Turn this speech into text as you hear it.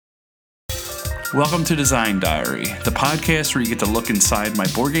Welcome to Design Diary, the podcast where you get to look inside my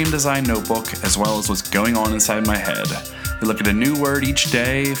board game design notebook as well as what's going on inside my head. We look at a new word each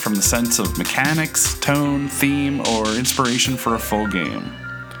day from the sense of mechanics, tone, theme, or inspiration for a full game.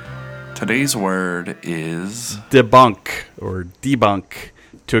 Today's word is debunk or debunk,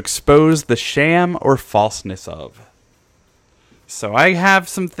 to expose the sham or falseness of. So I have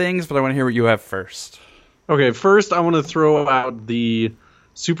some things, but I want to hear what you have first. Okay, first I want to throw out the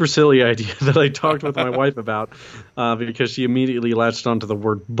super silly idea that I talked with my wife about because she immediately latched onto the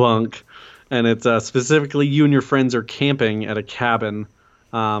word bunk. And it's specifically you and your friends are camping at a cabin.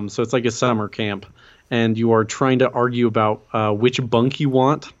 So it's like a summer camp. And you are trying to argue about which bunk you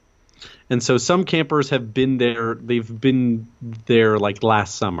want. And so some campers have been there. They've been there like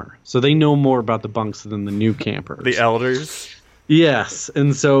last summer. So they know more about the bunks than the new campers. The elders? Yes.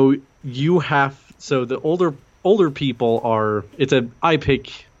 And so you have... So the older people are... It's a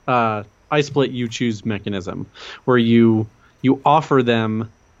I split, you choose mechanism where you offer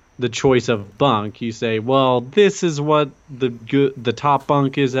them the choice of bunk. You say, well, this is what the top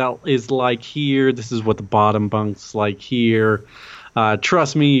bunk is like here. This is what the bottom bunk's like here.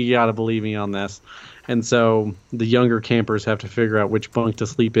 Trust me, you gotta believe me on this. And so the younger campers have to figure out which bunk to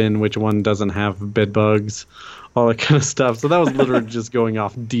sleep in, which one doesn't have bed bugs, all that kind of stuff. So that was literally just going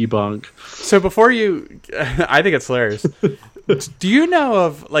off debunk. So before you, I think it's hilarious. Do you know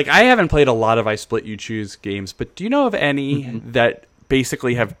of, like, I haven't played a lot of I Split You Choose games, but do you know of any that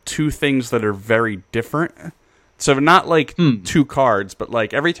basically have two things that are very different? So not like two cards, but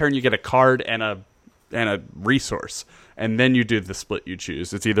like every turn you get a card and a resource, and then you do the split you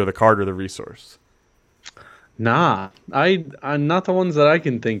choose. It's either the card or the resource. Nah, I'm not the ones that I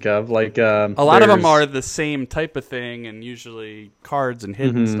can think of. Like a lot of them are the same type of thing, and usually cards and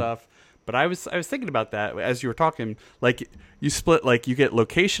hidden stuff. But I was thinking about that as you were talking. Like you split, like you get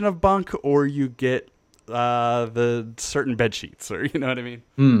location of bunk, or you get the certain bed sheets, or you know what I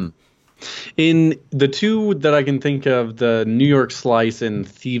mean. In the two that I can think of, the New York Slice and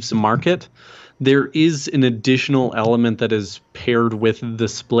Thieves Market, there is an additional element that is paired with the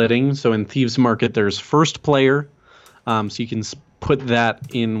splitting. So in Thieves Market, there's first player, so you can put that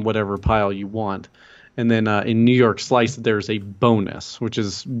in whatever pile you want. And then in New York Slice, there's a bonus, which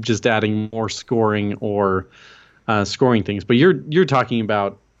is just adding more scoring or scoring things. But you're talking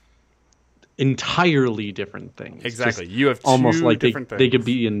about entirely different things. Exactly. Just you have two almost like different they things. could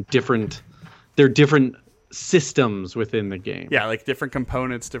be in different. They're different systems within the game. Yeah, like different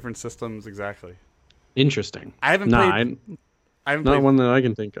components, different systems. Exactly. Interesting. I haven't played. Not one that I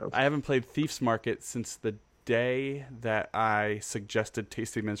can think of. I haven't played Thieves Market since the day that I suggested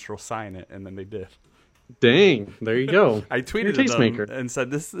Tasty Minstrel sign it, and then they did. Dang, there you go. I tweeted at them and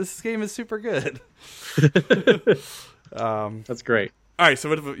said, this game is super good. That's great. All right, so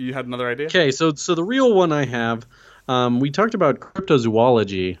what if you had another idea? Okay, so the real one I have, we talked about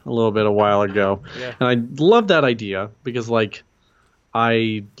cryptozoology a little bit a while ago, and I love that idea because, like,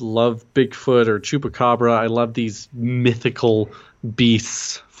 I love Bigfoot or Chupacabra. I love these mythical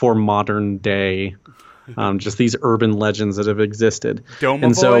beasts for modern day, just these urban legends that have existed.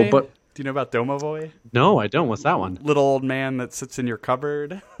 Domovoy? Do you know about Domovoy? No, I don't. What's that one? Little old man that sits in your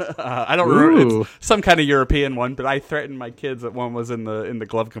cupboard. I don't remember. It's some kind of European one, but I threatened my kids that one was in the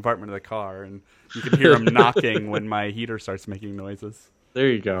glove compartment of the car, and you can hear them knocking when my heater starts making noises. There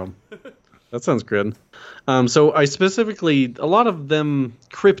you go. That sounds good. So I specifically, a lot of them,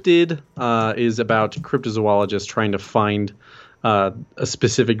 Cryptid is about cryptozoologists trying to find a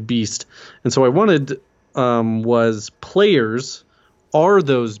specific beast. And so I wanted was players are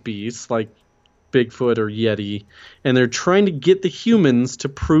those beasts, like Bigfoot or Yeti, and they're trying to get the humans to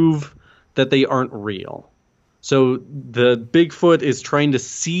prove that they aren't real. So the Bigfoot is trying to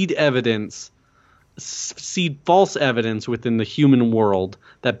seed false evidence within the human world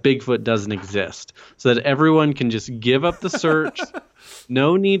that Bigfoot doesn't exist, so that everyone can just give up the search.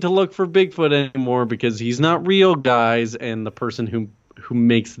 No need to look for Bigfoot anymore because he's not real, guys, and the person who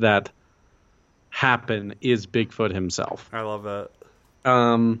makes that happen is Bigfoot himself. I love that.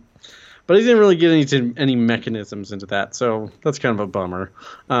 But I didn't really get any mechanisms into that, so that's kind of a bummer.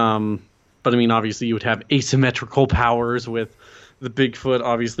 But I mean, obviously you would have asymmetrical powers with the Bigfoot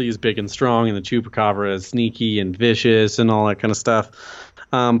obviously is big and strong, and the Chupacabra is sneaky and vicious and all that kind of stuff.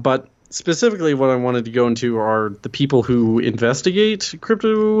 But specifically what I wanted to go into are the people who investigate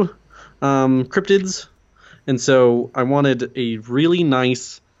cryptids. And so I wanted a really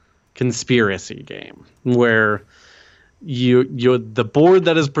nice conspiracy game where the board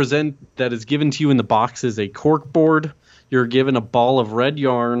that is given to you in the box is a cork board. You're given a ball of red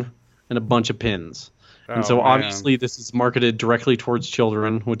yarn and a bunch of pins. And so man. obviously this is marketed directly towards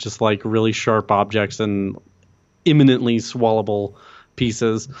children, which is like really sharp objects and imminently swallowable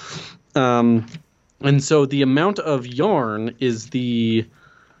pieces. And so the amount of yarn is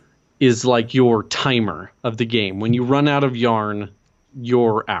like your timer of the game. When you run out of yarn,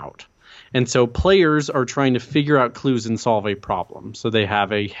 you're out. And so players are trying to figure out clues and solve a problem. So they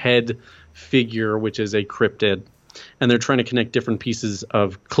have a head figure, which is a cryptid, and they're trying to connect different pieces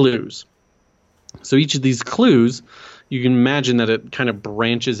of clues. So each of these clues, you can imagine that it kind of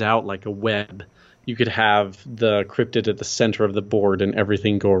branches out like a web. You could have the cryptid at the center of the board and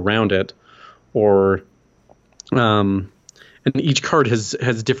everything go around it, or and each card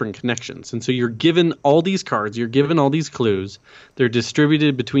has different connections. And so you're given all these cards, you're given all these clues, they're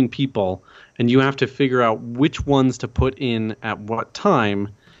distributed between people, and you have to figure out which ones to put in at what time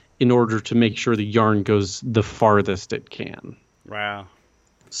in order to make sure the yarn goes the farthest it can. Wow.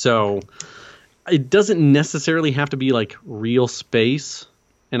 So it doesn't necessarily have to be like real space,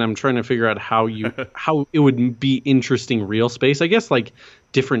 and I'm trying to figure out how it would be interesting real space. I guess like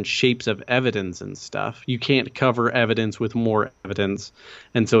different shapes of evidence and stuff. You can't cover evidence with more evidence,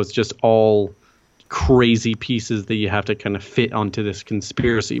 and so it's just all crazy pieces that you have to kind of fit onto this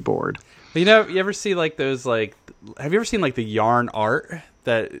conspiracy board. You ever see like those like? Have you ever seen like the yarn art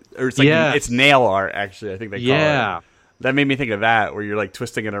that, or it's like it's nail art actually? I think they call it. That made me think of that, where you're like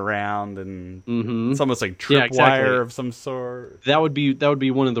twisting it around, and it's almost like tripwire of some sort. That would be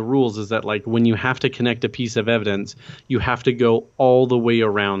one of the rules, is that like when you have to connect a piece of evidence, you have to go all the way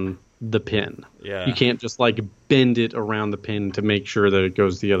around the pin. Yeah. You can't just like bend it around the pin to make sure that it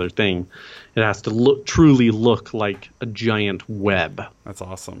goes the other thing. It has to truly look like a giant web. That's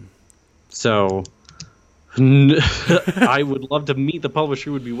awesome. So I would love to meet the publisher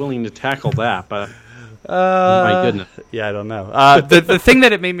who would be willing to tackle that, but my goodness. Yeah, I don't know. The thing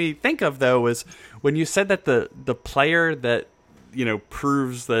that it made me think of, though, was when you said that the player that,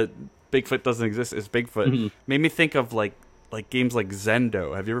 proves that Bigfoot doesn't exist is Bigfoot, made me think of like games like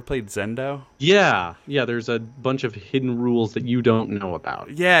Zendo. Have you ever played Zendo? Yeah, there's a bunch of hidden rules that you don't know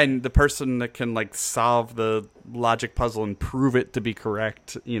about. Yeah, and the person that can like solve the logic puzzle and prove it to be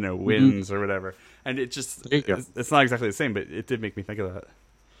correct, wins or whatever. And it just, it's not exactly the same, but it did make me think of that.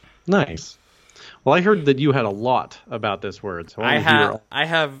 Nice. Well, I heard that you had a lot about this word. So I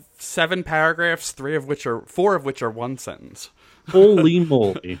have 7 paragraphs, 4 of which are one sentence. Holy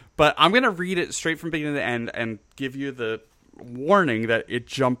moly. But I'm going to read it straight from beginning to end and give you the warning that it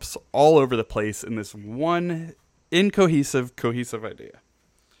jumps all over the place in this one cohesive idea.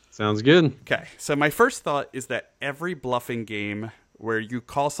 Sounds good. Okay, so my first thought is that every bluffing game where you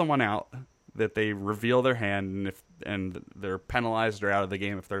call someone out, that they reveal their hand, and they're penalized or out of the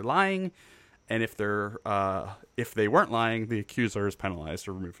game if they're lying, and if they weren't lying, the accuser is penalized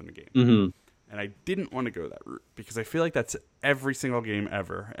or removed from the game. Mm-hmm. And I didn't want to go that route because I feel like that's every single game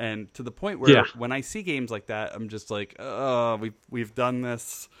ever, and to the point where when I see games like that, I'm just like, oh, we've done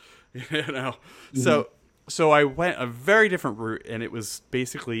this, Mm-hmm. So I went a very different route, and it was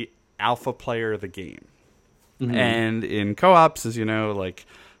basically alpha player the game. Mm-hmm. And in co-ops, as you know, like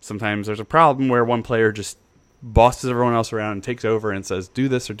sometimes there's a problem where one player just bosses everyone else around and takes over and says, do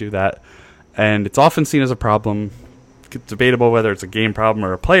this or do that. And it's often seen as a problem. It's debatable whether it's a game problem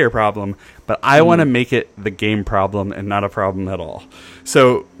or a player problem, but I want to make it the game problem and not a problem at all.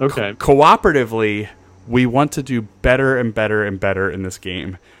 So cooperatively, we want to do better and better and better in this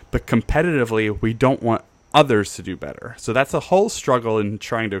game, but competitively, we don't want others to do better. So that's a whole struggle in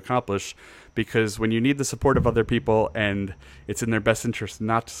trying to accomplish, because when you need the support of other people and it's in their best interest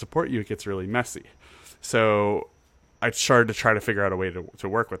not to support you, it gets really messy. So I started to try to figure out a way to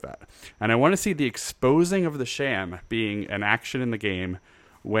work with that. And I want to see the exposing of the sham being an action in the game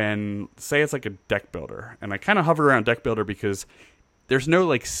when, say it's like a deck builder. And I kind of hover around deck builder because there's no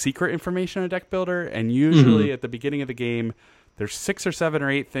like secret information on a deck builder. And usually at the beginning of the game, there's 6 or 7 or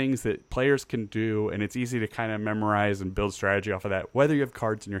 8 things that players can do. And it's easy to kind of memorize and build strategy off of that, whether you have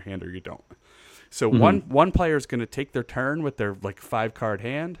cards in your hand or you don't. So one player is going to take their turn with their like 5-card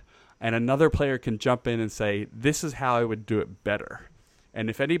hand, and another player can jump in and say, this is how I would do it better. And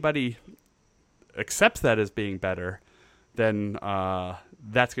if anybody accepts that as being better, then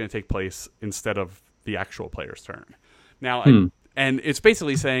that's going to take place instead of the actual player's turn. Now, and it's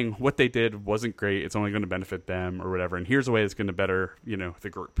basically saying what they did wasn't great. It's only going to benefit them or whatever. And here's a way that's going to better, the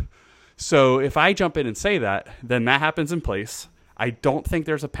group. So if I jump in and say that, then that happens in place. I don't think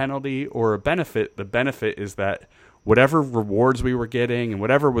there's a penalty or a benefit. The benefit is that whatever rewards we were getting and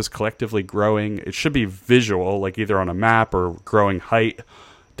whatever was collectively growing, it should be visual, like either on a map or growing height.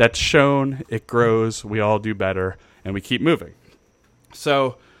 That's shown, it grows, we all do better, and we keep moving.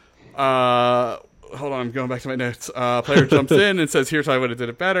 So hold on, I'm going back to my notes. Player jumps in and says, here's how I would have did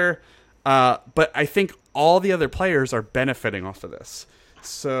it better. But I think all the other players are benefiting off of this.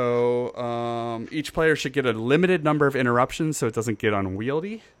 So each player should get a limited number of interruptions so it doesn't get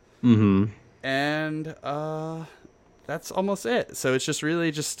unwieldy. Mm-hmm. And that's almost it. So it's just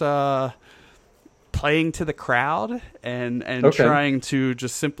really just playing to the crowd and trying to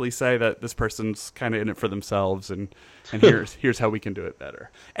just simply say that this person's kind of in it for themselves and here's how we can do it better.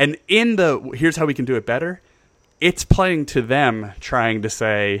 And in the here's how we can do it better, it's playing to them trying to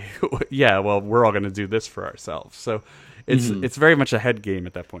say, yeah, well, we're all going to do this for ourselves. So it's very much a head game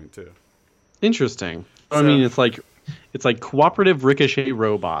at that point too. Interesting. I mean, it's like cooperative Ricochet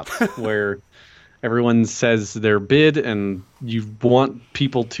robots where everyone says their bid and you want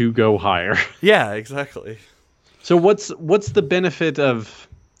people to go higher. Yeah, exactly. So what's the benefit of?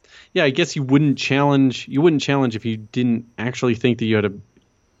 Yeah, I guess you wouldn't challenge if you didn't actually think that you had a.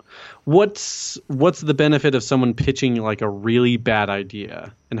 What's the benefit of someone pitching like a really bad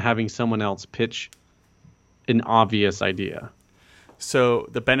idea and having someone else pitch an obvious idea? So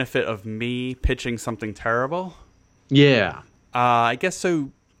the benefit of me pitching something terrible? Yeah. I guess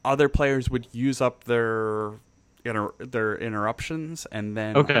so. Other players would use up their interruptions, and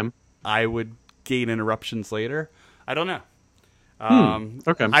then I would gain interruptions later. I don't know.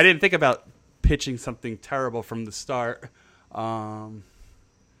 Okay. I didn't think about pitching something terrible from the start. I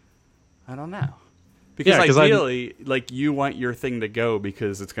don't know. Because ideally, like, you want your thing to go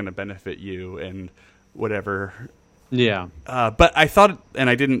because it's going to benefit you and whatever. Yeah. But I thought, and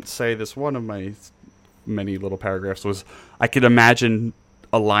I didn't say this, one of my many little paragraphs was, I could imagine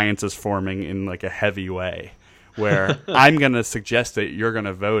alliances forming in like a heavy way where I'm going to suggest it, you're going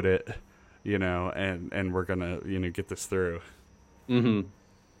to vote it, and we're going to, get this through. Mm-hmm.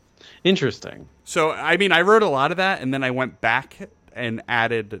 Interesting. So, I mean, I wrote a lot of that, and then I went back and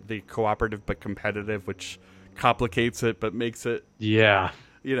added the cooperative but competitive, which complicates it but makes it... Yeah.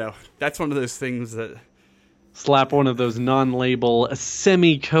 That's one of those things that... Slap one of those non-label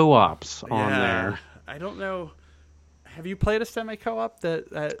semi-co-ops on there. I don't know. Have you played a semi-co-op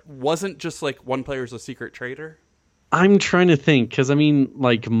that wasn't just like one player's a secret traitor? I'm trying to think, because, I mean,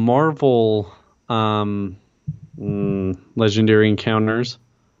 like Marvel Legendary Encounters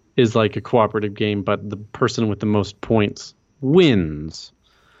is like a cooperative game, but the person with the most points wins.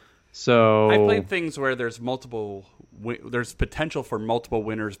 So I played things where there's there's potential for multiple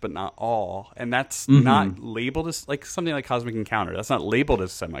winners, but not all, and that's not labeled as like something like Cosmic Encounter. That's not labeled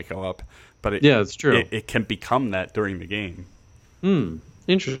as semi-co-op, but it's true. It can become that during the game.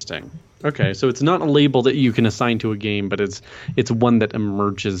 Interesting. Okay, so it's not a label that you can assign to a game, but it's one that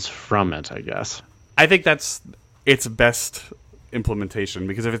emerges from it, I guess. I think that's its best implementation,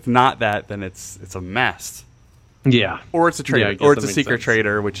 because if it's not that, then it's a mess. Yeah. Or it's a traitor, or it's a secret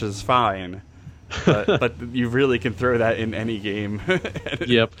traitor, which is fine. But you really can throw that in any game.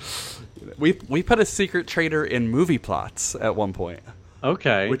 Yep. We put a secret traitor in movie plots at one point.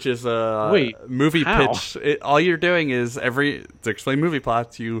 Okay. Which is a movie pitch. All you're doing is to explain movie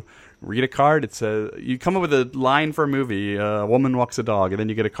plots, you read a card. It says you come up with a line for a movie. A woman walks a dog, and then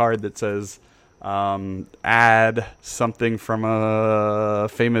you get a card that says, add something from a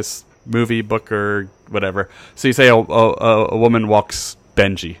famous movie, book, or whatever. So you say a woman walks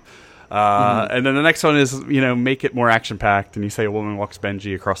Benji. And then the next one is, make it more action-packed, and you say a woman walks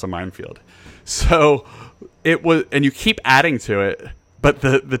Benji across a minefield. So it was, and you keep adding to it, but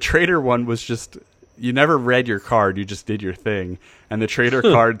the traitor one was just, you never read your card, you just did your thing. And the traitor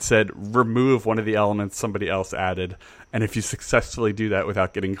card said, remove one of the elements somebody else added, and if you successfully do that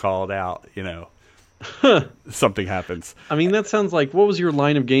without getting called out, something happens. I mean, that sounds like, what was your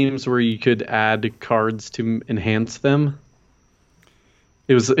line of games where you could add cards to enhance them?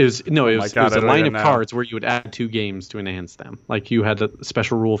 It was a line of cards where you would add 2 games to enhance them. Like you had a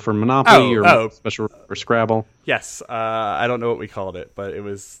special rule for Monopoly or a special rule for Scrabble. Yes, I don't know what we called it, but it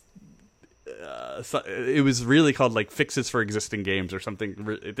was really called like fixes for existing games or something.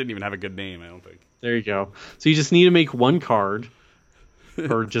 It didn't even have a good name, I don't think. There you go. So you just need to make one card,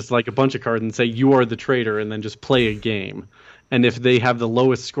 or just like a bunch of cards, and say you are the traitor, and then just play a game. And if they have the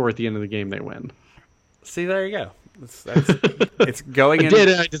lowest score at the end of the game, they win. See, there you go. It's going in. I did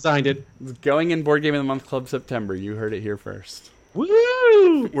it. I designed it. It's going in Board Game of the Month Club September. You heard it here first.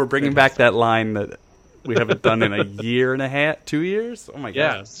 Woo! We're bringing back that line that we haven't done in a year and a half, 2 years. Oh my god!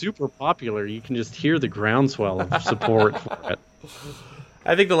 Yeah, super popular. You can just hear the groundswell of support for it.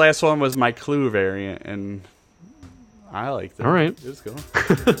 I think the last one was my Clue variant, and I liked it. All right, it was cool.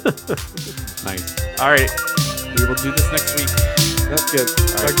 Nice. All right, we will do this next week. That's good.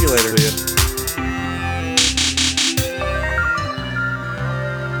 Talk to you later. See ya.